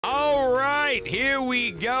right, here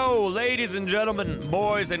we go. Ladies and gentlemen,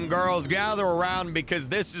 boys and girls, gather around because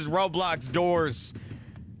this is Roblox Doors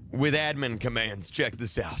with admin commands. Check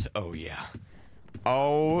this out. Oh, yeah.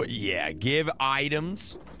 Oh, yeah. Give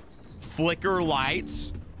items. Flicker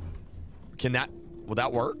lights. Will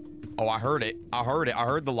that work? Oh, I heard it. I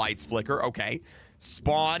heard the lights flicker. Okay.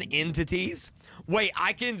 Spawn entities. Wait,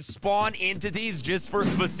 I can spawn entities just for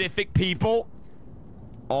specific people?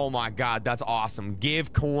 Oh my God, that's awesome.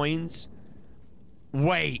 Give coins.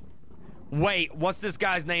 Wait, what's this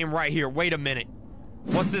guy's name right here? Wait a minute.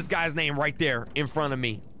 What's this guy's name right there in front of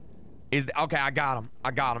me? Okay, I got him.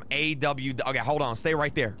 AW. Okay, hold on. Stay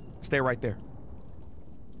right there.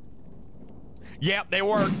 Yep, they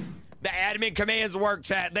work. The admin commands work,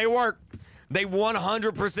 chat. They work. They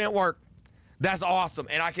 100% work. That's awesome.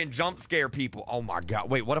 And I can jump scare people. Oh my God.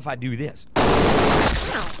 Wait, what if I do this?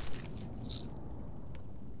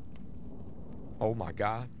 Oh my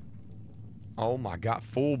God. Oh my God.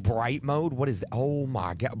 Full bright mode? What is that? Oh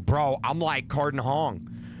my God. Bro, I'm like Cardin Hong.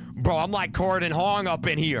 Bro, I'm like Cardin Hong up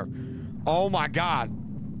in here. Oh my God.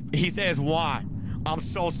 He says, why? I'm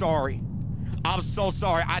so sorry. I'm so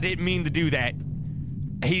sorry. I didn't mean to do that.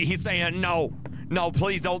 He's saying, no,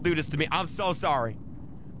 please don't do this to me. I'm so sorry.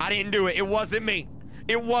 I didn't do it. It wasn't me.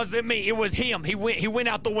 It wasn't me. It was him. He went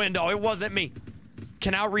out the window. It wasn't me.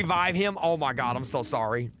 Can I revive him? Oh my God. I'm so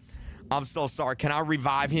sorry. I'm so sorry. Can I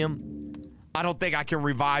revive him? I don't think I can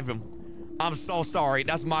revive him. I'm so sorry.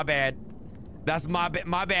 That's my bad. That's my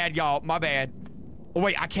bad, y'all. My bad. Oh,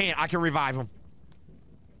 wait, I can't. I can revive him.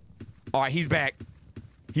 All right, he's back.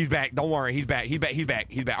 He's back. Don't worry. He's back. He's back.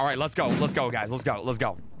 All right, let's go. Let's go, guys. Let's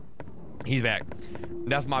go. He's back.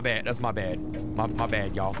 That's my bad. My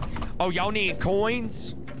bad, y'all. Oh, y'all need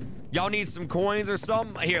coins? Y'all need some coins or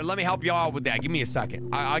something? Here, let me help y'all out with that. Give me a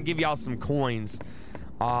second. I'll give y'all some coins.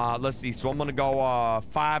 Let's see. So I'm gonna go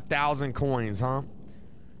 5,000 coins, huh?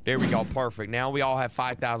 There we go. Perfect. Now we all have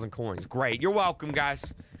 5,000 coins. Great. You're welcome,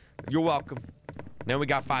 guys. You're welcome. Now we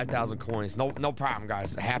got 5,000 coins. No problem,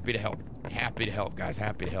 guys. Happy to help. Happy to help, guys.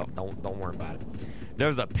 Happy to help. Don't worry about it.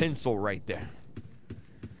 There's a pencil right there.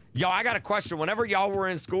 Yo, I got a question. Whenever y'all were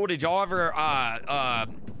in school, did y'all ever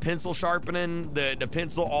pencil sharpening the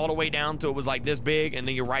pencil all the way down till it was like this big, and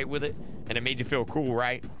then you write with it, and it made you feel cool,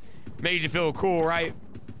 right? Made you feel cool, right?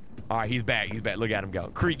 All right, he's back. Look at him go.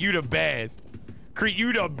 Creek, you the best. Creek,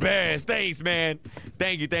 you the best. Thanks, man.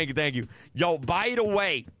 Thank you. Yo, by the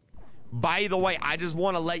way, I just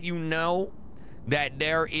want to let you know that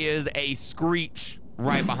there is a Screech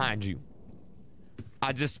right behind you.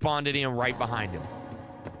 I just spawned it in right behind him.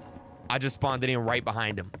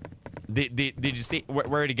 Did you see?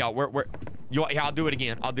 Where'd he go? Where? Yeah, I'll do it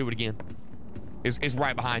again. It's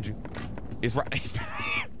right behind you. It's right.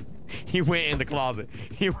 He went in the closet.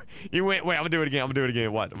 He went. Wait, I'm gonna do it again.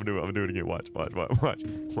 What? I'm gonna do it again. Watch.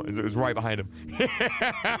 It's right behind him.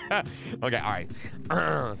 Okay. All right.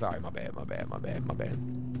 Sorry. My bad. I'm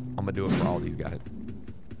gonna do it for all these guys.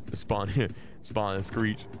 Spawn and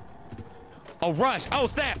Screech. Oh, rush. Oh,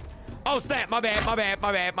 snap. My bad. All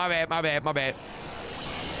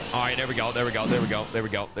right. There we go.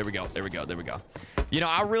 You know,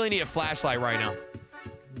 I really need a flashlight right now.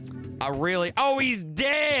 Oh, he's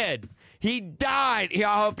dead. He died. Here,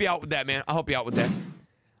 I'll help you out with that, man.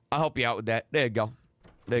 There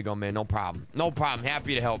you go, man. No problem.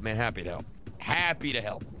 Happy to help, man. Happy to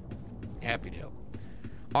help.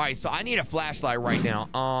 All right, so I need a flashlight right now.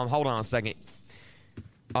 Hold on a second.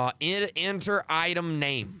 Enter item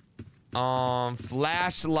name.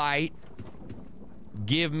 Flashlight.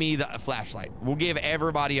 Give me the flashlight. We'll give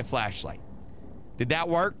everybody a flashlight. Did that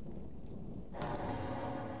work?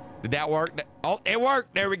 Oh, it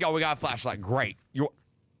worked. There we go. We got a flashlight. Great.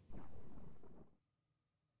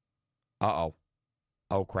 Uh-oh.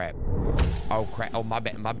 Oh, crap. Oh, my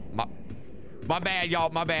bad. My bad,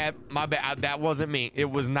 y'all. My bad. That wasn't me. It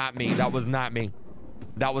was not me. That was not me.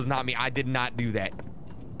 I did not do that.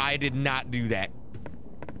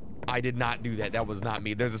 That was not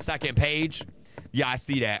me. There's a second page. Yeah, I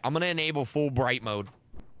see that. I'm going to enable full bright mode.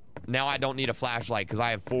 Now I don't need a flashlight because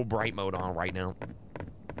I have full bright mode on right now.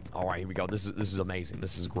 All right, here we go. This is amazing.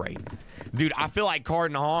 This is great. Dude, I feel like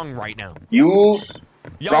Cardin Hong right now. You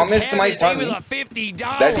promised Kevin, my son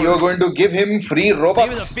that you're going to give him free Robux. Give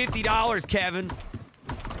me the $50, Kevin.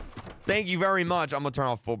 Thank you very much. I'm going to turn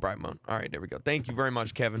off full bright mode. All right, there we go. Thank you very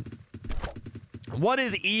much, Kevin. What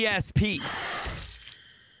is ESP?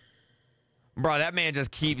 Bro, that man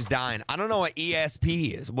just keeps dying. I don't know what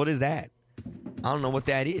ESP is. What is that? I don't know what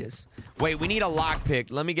that is. Wait, we need a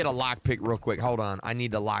lockpick. Let me get a lockpick real quick. Hold on. I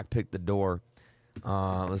need to lockpick the door.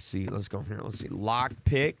 Let's see. Let's go here. Let's see. Lock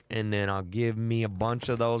pick, and then I'll give me a bunch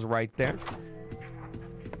of those right there.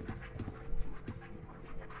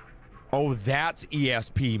 Oh, that's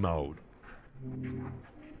ESP mode.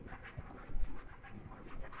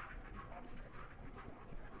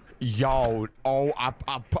 Yo, oh,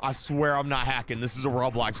 I swear I'm not hacking. This is a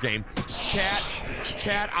Roblox game. Chat,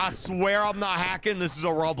 I swear I'm not hacking. This is a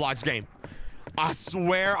Roblox game. I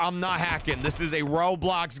swear I'm not hacking. This is a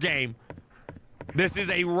Roblox game. This is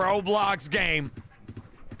a Roblox game.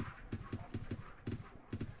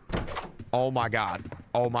 Oh my God.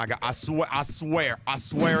 Oh my God. I swear it's a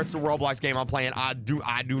Roblox game I'm playing. I do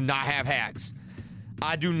not have hacks.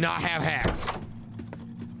 I do not have hacks.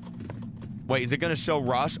 Wait, is it gonna show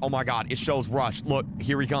Rush? Oh my God, it shows Rush. Look,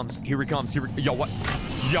 here he comes. Here he comes. Yo, what?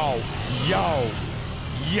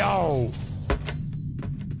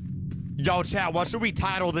 Yo, chat, what should we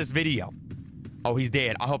title this video? Oh, he's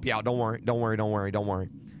dead. I'll help you out. Don't worry.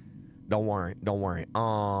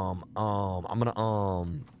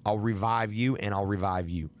 I'll revive you and I'll revive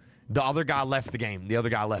you. The other guy left the game.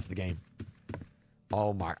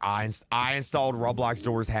 Oh my, I installed Roblox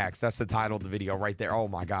Doors hacks. That's the title of the video right there. Oh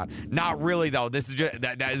my God. Not really though. This is just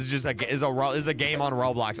that is just a game on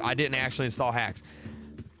Roblox. I didn't actually install hacks.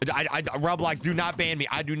 Roblox, do not ban me.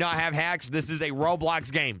 I do not have hacks. This is a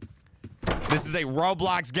Roblox game. This is a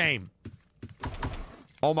Roblox game.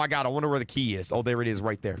 Oh my God, I wonder where the key is. Oh, there it is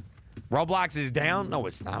right there. Roblox is down? No,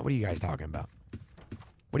 it's not. What are you guys talking about?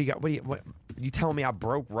 What do you got? What you telling me I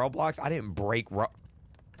broke Roblox? I didn't break Oh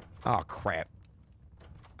crap.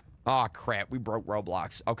 Oh crap, we broke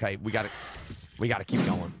Roblox. Okay, we gotta keep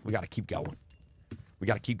going. We gotta keep going.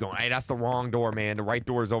 Hey, that's the wrong door, man. The right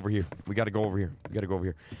door is over here. We gotta go over here.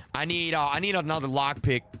 I need another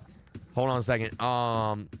lockpick. Hold on a second.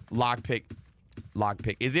 Lockpick.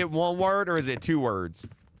 Is it one word or is it two words?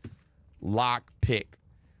 Lockpick.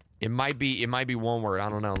 It might be one word. I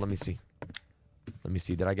don't know. Let me see.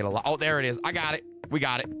 Did I get a lock? Oh, there it is. I got it. We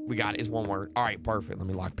got it. It's one word. All right, perfect. Let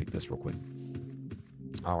me lockpick this real quick.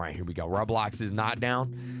 All right, here we go. Roblox is not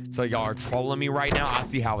down. So y'all are trolling me right now. I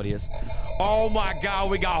see how it is. Oh my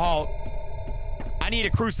God, we got halt. I need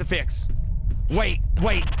a crucifix. Wait.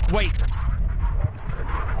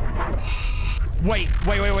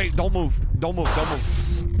 Don't move.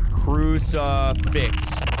 Crucifix.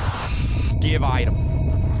 Give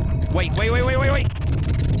item. Wait.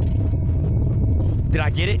 Did I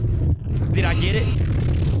get it?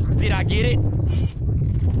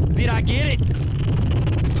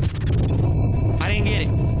 I didn't get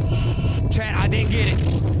it. Chat,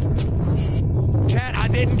 I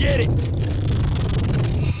didn't get it.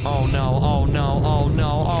 Oh no.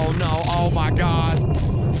 Oh my God.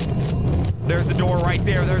 There's the door right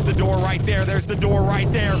there.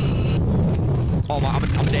 Oh my,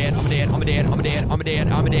 I'm dead. I'm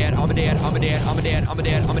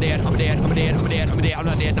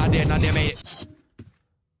not dead, made it.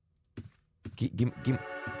 Give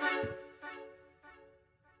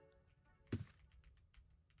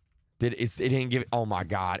it didn't give it. Oh my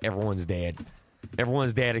God, everyone's dead.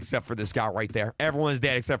 Everyone's dead except for this guy right there. Everyone's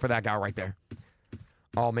dead except for that guy right there.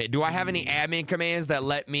 Oh man, do I have any admin commands that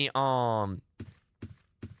let me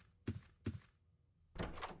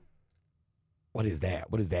what is that?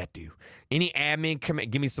 What does that do? Any admin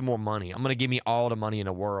command? Give me some more money. I'm gonna give me all the money in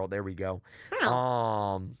the world. There we go.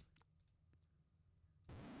 Oh,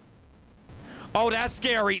 that's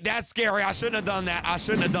scary. I shouldn't have done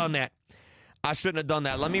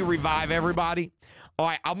that. Let me revive everybody. All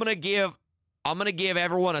right, I'm gonna give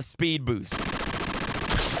everyone a speed boost.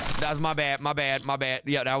 That's my bad.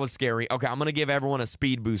 Yeah, that was scary. Okay, I'm gonna give everyone a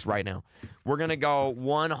speed boost right now. We're gonna go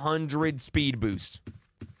 100 speed boost.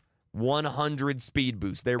 100 speed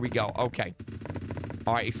boost. There we go. Okay.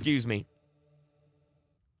 All right, excuse me.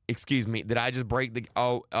 Did I just break the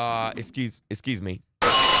excuse me.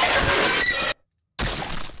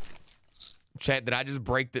 Chat, did I just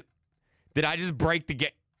break the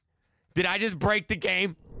game?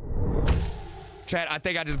 Chat, I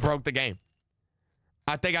think I just broke the game.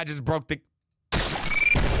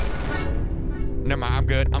 Never mind, I'm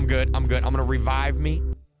good. I'm gonna revive me.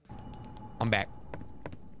 I'm back.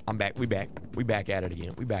 We back at it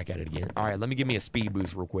again. All right, let me give me a speed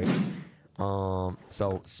boost real quick.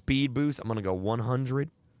 So speed boost, I'm gonna go 100.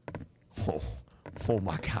 Oh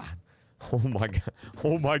my God.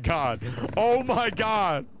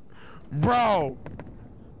 Bro.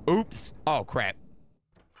 Oops. Oh crap.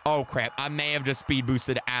 I may have just speed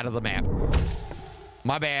boosted out of the map.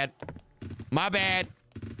 My bad,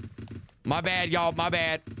 y'all. My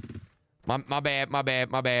bad.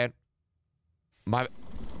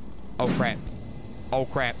 Oh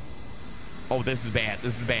crap. Oh, this is bad.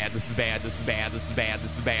 This is bad. This is bad. This is bad. This is bad.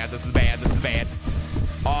 This is bad. This is bad. This is bad.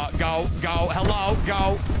 Go. Hello.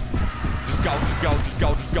 Go. Just go. Just go. Just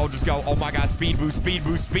go. Just go. Just go. Oh my God. Speed boost. Speed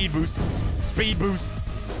boost. Speed boost. Speed boost.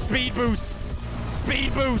 Speed boost.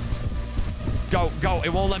 Speed boost. Go. Go. It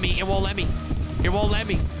won't let me. It won't let me. It won't let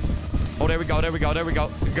me. Oh, there we go. There we go. There we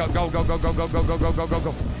go. Go. Go. Go. Go. Go. Go. Go. Go. Go. Go. Go.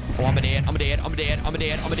 Go. Oh, I'm dead. I'm dead. I'm dead. I'm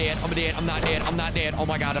dead. I'm dead. I'm dead. I'm not dead. I'm not dead. Oh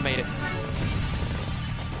my God. I made it.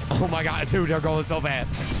 Oh my God. Dude, they're going so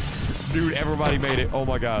fast. Dude, everybody made it. Oh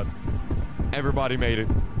my God. Everybody made it.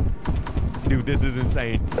 Dude, this is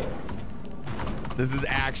insane. This is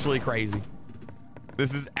actually crazy.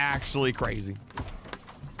 This is actually crazy.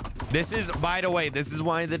 This is, by the way, this is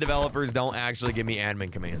why the developers don't actually give me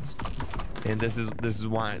admin commands. And this is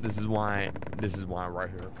why right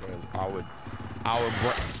here, because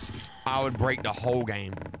I would break the whole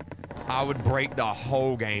game. I would break the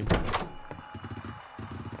whole game.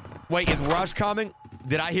 Wait, is Rush coming?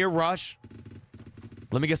 Did I hear Rush?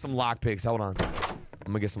 Let me get some lockpicks. Hold on. I'm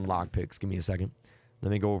gonna get some lockpicks. Give me a second. Let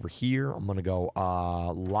me go over here. I'm gonna go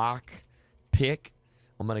lock pick.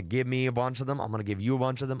 I'm gonna give me a bunch of them. I'm gonna give you a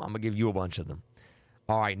bunch of them. I'm gonna give you a bunch of them.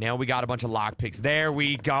 All right, now we got a bunch of lockpicks. There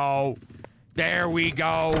we go. There we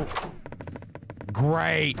go.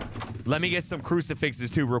 Great. Let me get some crucifixes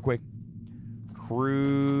too, real quick.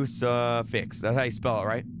 Crucifix. That's how you spell it,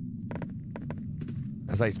 right?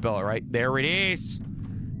 That's how you spell it, right? There it is.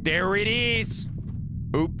 There it is.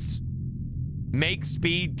 Oops. Make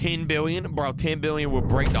speed 10 billion. Bro, 10 billion would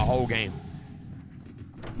break the whole game.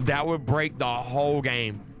 That would break the whole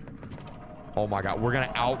game. Oh my God. We're going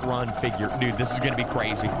to outrun figure. Dude, this is going to be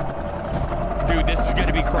crazy. Dude, this is going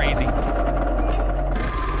to be crazy.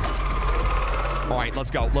 All right,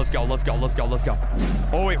 let's go. Let's go. Let's go. Let's go. Let's go.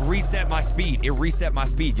 Oh, it reset my speed. It reset my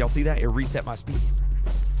speed. Y'all see that? It reset my speed.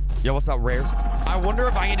 Yo, what's up, Rares? I wonder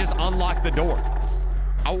if I can just unlock the door.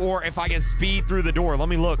 Or if I can speed through the door. Let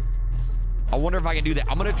me look. I wonder if I can do that.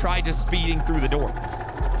 I'm going to try just speeding through the door.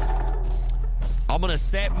 I'm going to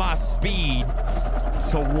set my speed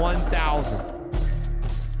to 1,000.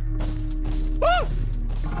 Woo!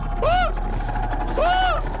 Woo!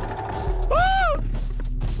 Woo! Woo!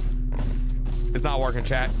 It's not working,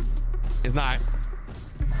 chat. It's not.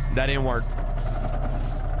 That didn't work.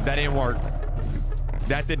 That didn't work.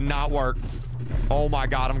 That did not work. Oh my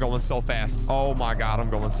God, I'm going so fast. Oh my God, I'm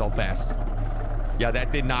going so fast. Yeah,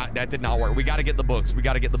 that did not work. We got to get the books. We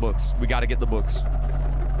got to get the books. We got to get the books.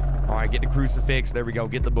 All right, get the crucifix. There we go.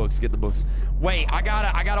 Get the books. Get the books. Wait, I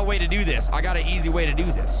got a way to do this. I got an easy way to do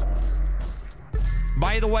this.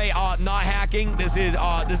 By the way, not hacking. This is a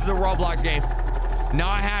Roblox game.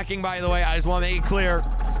 Not hacking, by the way. I just want to make it clear.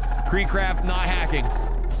 Creecraft, not hacking.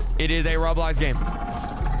 It is a Roblox game.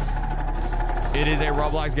 It is a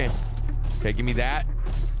Roblox game. Okay, give me that.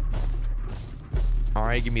 All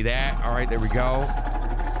right, give me that. All right, there we go.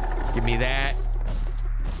 Give me that.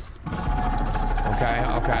 Okay,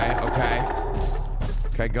 okay, okay.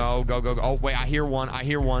 Okay, go, go, go, go. Oh, wait, I hear one. I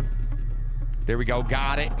hear one. There we go.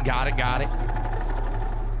 Got it. Got it. Got it.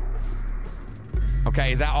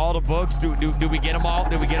 Okay, is that all the books? Do we get them all?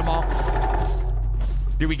 Did we get them all?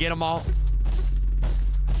 Did we get them all?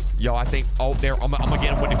 Yo, I think... Oh, there. I'm gonna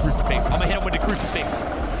get him with the crucifix. I'm gonna hit him with the crucifix.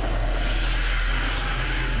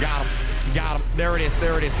 Got him. Got him. There it is.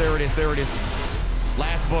 There it is. There it is. There it is.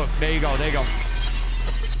 Last book. There you go. There you go.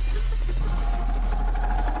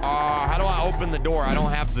 How do I open the door? I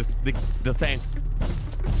don't have the thing.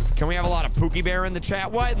 Can we have a lot of Pookie Bear in the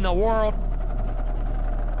chat? What in the world?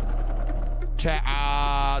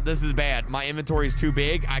 Chat, this is bad. My inventory is too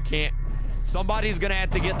big. I can't. Somebody's gonna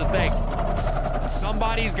have to get the thing.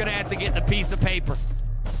 Somebody's gonna have to get the piece of paper.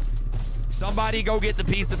 Somebody go get the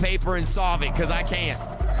piece of paper and solve it, because I can't.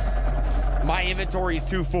 My inventory is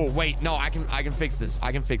too full. Wait, no, I can fix this.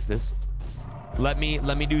 I can fix this. Let me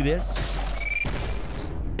do this.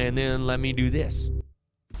 And then let me do this.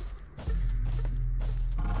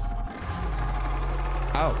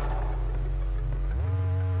 Oh.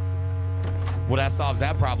 Well, that solves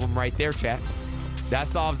that problem right there, chat. That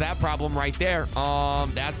solves that problem right there.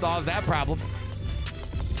 That solves that problem.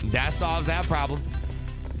 That solves that problem.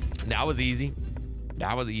 That was easy.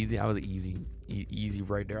 That was easy. That was easy. Easy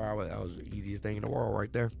right there. That was the easiest thing in the world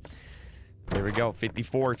right there. There we go.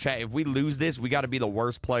 54. Chat, if we lose this, we got to be the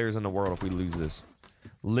worst players in the world if we lose this.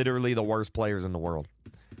 Literally the worst players in the world.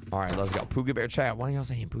 All right, let's go. Pookie Bear chat. Why are y'all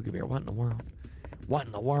saying Pookie Bear? What in the world? What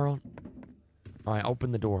in the world? All right,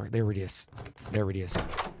 open the door. There it is. There it is.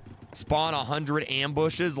 Spawn 100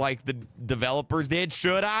 ambushes like the developers did.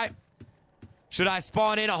 Should I? Should I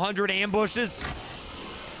spawn in 100 ambushes?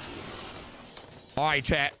 All right,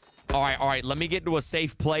 chat. All right. Let me get to a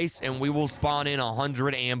safe place, and we will spawn in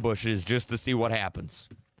 100 ambushes just to see what happens.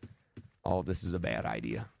 Oh, this is a bad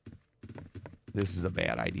idea. This is a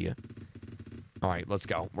bad idea. All right, let's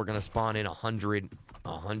go. We're gonna spawn in 100.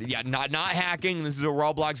 Yeah, not hacking. This is a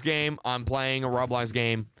Roblox game. I'm playing a Roblox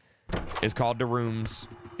game. It's called The Rooms.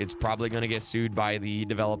 It's probably gonna get sued by the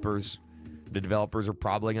developers. The developers are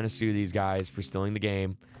probably gonna sue these guys for stealing the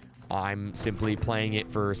game. I'm simply playing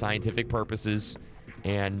it for scientific purposes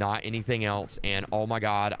and not anything else. And oh my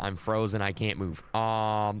god, I'm frozen. I can't move.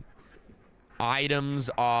 Items.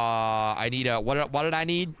 I need a what did I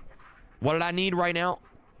need? What did I need right now?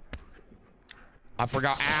 I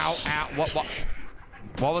forgot. Ow. What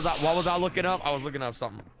was I looking up? I was looking up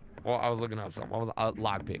something. Well, I was looking up something. What was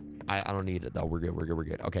lockpick? I don't need it though. We're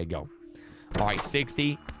good. Okay, go. All right,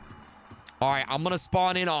 60. All right, I'm gonna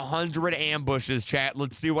spawn in 100 ambushes, chat.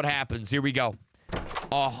 Let's see what happens. Here we go.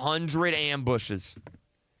 100 ambushes.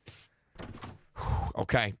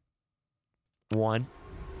 Okay. 1,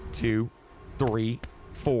 2, 3,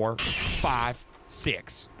 4, 5,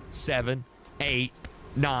 6, 7, 8,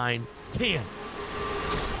 9, 10.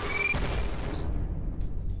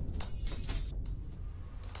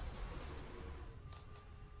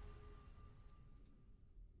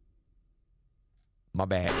 My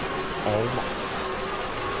bad. Oh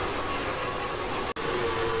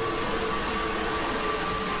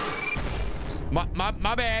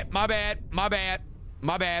my bad.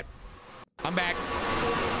 I'm back.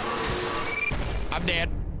 I'm dead.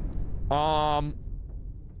 Oh,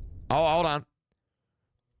 hold on.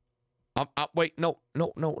 Wait, no.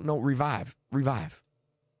 Revive. We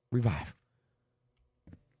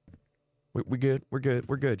good. We're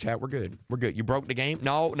good, chat. We're good. You broke the game?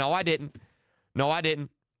 No, I didn't. We're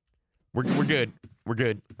good. We're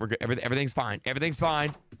good. Everything's fine. Everything.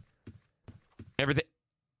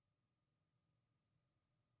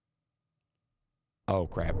 Oh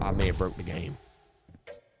crap! I may have broke the game.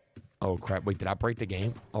 Oh crap! Wait, did I break the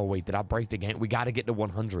game? Oh wait, did I break the game? We got to get to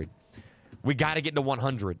 100.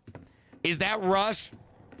 Is that rush?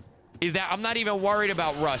 I'm not even worried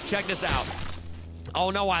about rush. Check this out.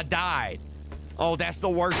 Oh no, I died. Oh, that's the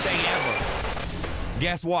worst thing ever.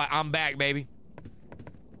 Guess what? I'm back, baby.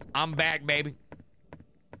 I'm back.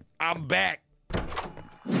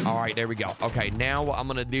 All right, there we go. Okay, now what I'm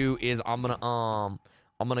gonna do is I'm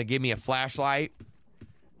gonna give me a flashlight.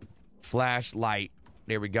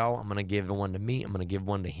 There we go. I'm gonna give one to me. I'm gonna give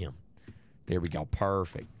one to him. There we go.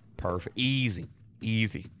 Perfect. Easy.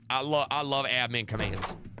 I love admin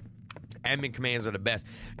commands. Admin commands are the best.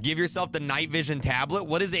 Give yourself the night vision tablet.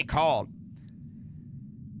 What is it called?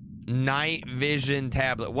 Night vision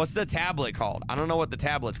tablet. What's the tablet called? I don't know what the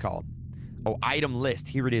tablet's called. Oh, item list.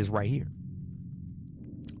 Here it is right here.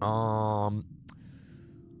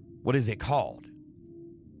 What is it called?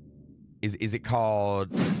 Is it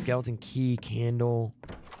called skeleton key, candle,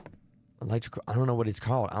 electrical? I don't know what it's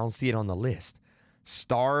called. I don't see it on the list.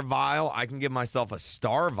 Star vial. I can give myself a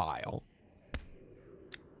star vial.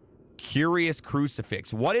 Curious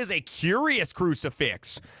crucifix. What is a curious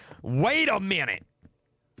crucifix? Wait a minute.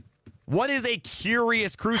 What is a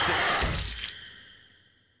curious crucifix?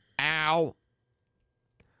 Ow.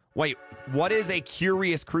 Wait, what is a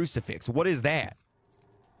curious crucifix? What is that?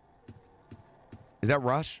 Is that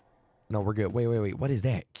rush? No, we're good. Wait. What is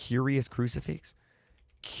that? Curious crucifix?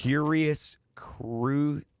 Curious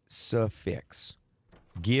crucifix.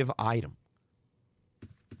 Give item.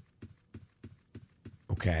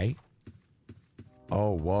 Okay.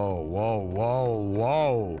 Oh, whoa.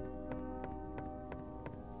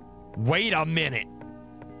 Wait a minute.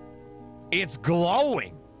 It's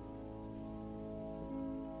glowing.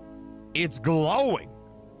 It's glowing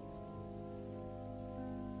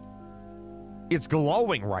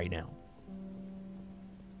right now.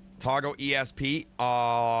 Toggle ESP.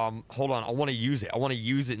 Hold on. I want to use it.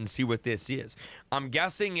 And see what this is. I'm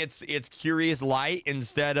guessing it's curious light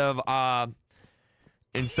instead of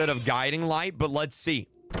guiding light, but let's see.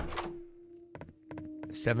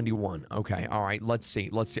 71. Okay. All right. Let's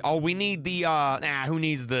see. Oh, we need the who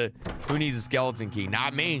needs the skeleton key?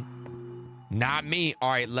 Not me.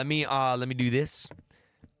 All right, let me do this.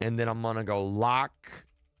 And then I'm gonna go lock,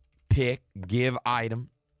 pick, give item.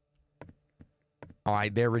 All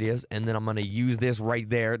right, there it is. And then I'm gonna use this right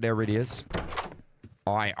there. There it is.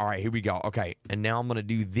 All right, here we go. Okay, and now I'm gonna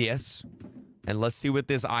do this. And let's see what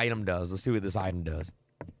this item does.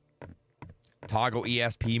 Toggle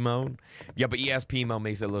ESP mode. Yeah, but ESP mode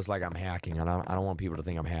makes it look like I'm hacking. I don't want people to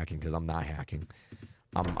think I'm hacking because I'm not hacking.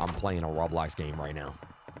 I'm playing a Roblox game right now.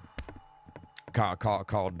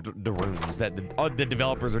 Called The Rooms. That the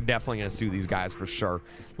developers are definitely gonna sue these guys for sure.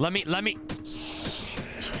 Let me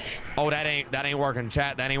Oh, that ain't working.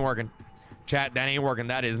 Chat, that ain't working. Chat, that ain't working.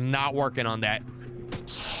 That is not working on that.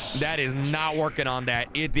 That is not working on that.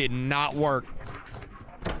 It did not work.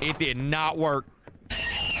 It did not work.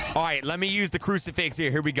 All right, let me use the crucifix here.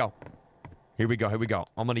 Here we go. Here we go. Here we go.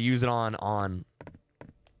 I'm gonna use it on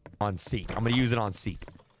Seek. I'm gonna use it on Seek.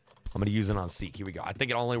 I'm gonna use it on Seek. Here we go. I think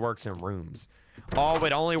it only works in rooms. Oh,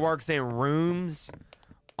 it only works in rooms?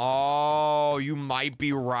 Oh, you might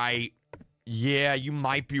be right. Yeah, you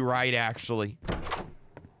might be right, actually.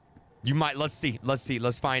 You might. Let's see. Let's see.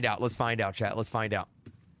 Let's find out. Let's find out, chat. Let's find out.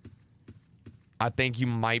 I think you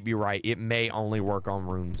might be right. It may only work on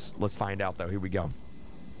rooms. Let's find out, though. Here we go.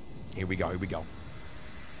 Here we go. Here we go.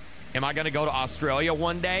 Am I going to go to Australia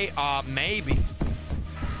one day? Maybe.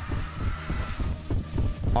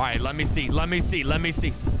 All right, let me see. Let me see. Let me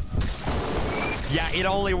see. Yeah, it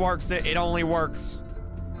only works. It only works.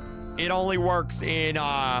 It only works in,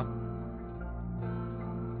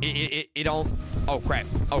 it don't. Oh, crap.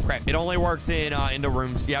 Oh, crap. It only works in the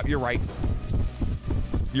rooms. Yep, you're right.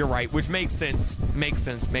 You're right, which makes sense. Makes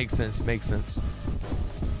sense. Makes sense. Makes sense.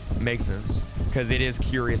 Makes sense. Because it is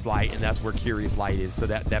Curious Light, and that's where Curious Light is, so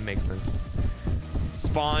that makes sense.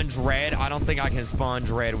 Sponge Red. I don't think I can Sponge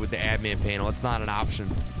Red with the admin panel. It's not an option.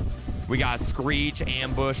 We got Screech,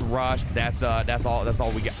 Ambush, Rush. That's all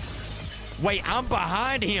we got. Wait, I'm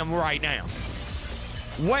behind him right now.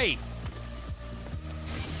 Wait.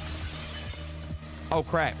 Oh,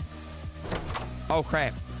 crap. Oh,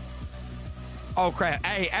 crap. Oh, crap.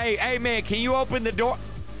 Hey, man, can you open the door?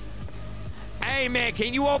 Hey, man,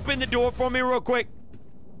 can you open the door for me real quick?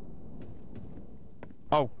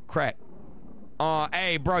 Oh, crap.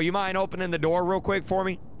 Hey, bro, you mind opening the door real quick for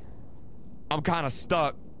me? I'm kind of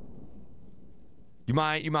stuck. You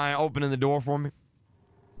mind opening the door for me?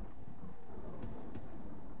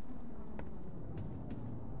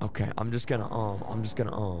 Okay, I'm gonna do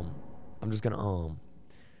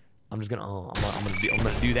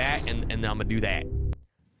that, and then I'm gonna do that.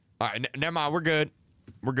 All right, never mind. We're good.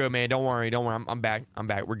 We're good, man. Don't worry. Don't worry. I'm back. I'm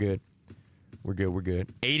back. We're good. We're good. We're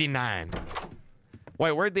good. 89.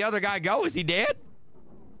 Wait, where'd the other guy go? Is he dead?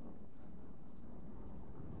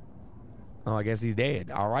 Oh, I guess he's dead.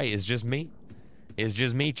 All right, it's just me. It's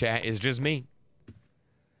just me, chat. It's just me.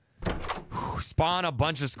 Spawn a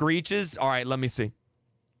bunch of Screeches. All right, let me see.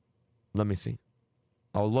 Let me see.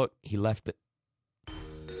 Oh, look, he left it.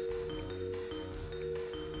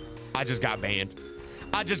 I just got banned.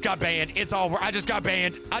 I just got banned. It's over. I just got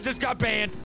banned. I just got banned.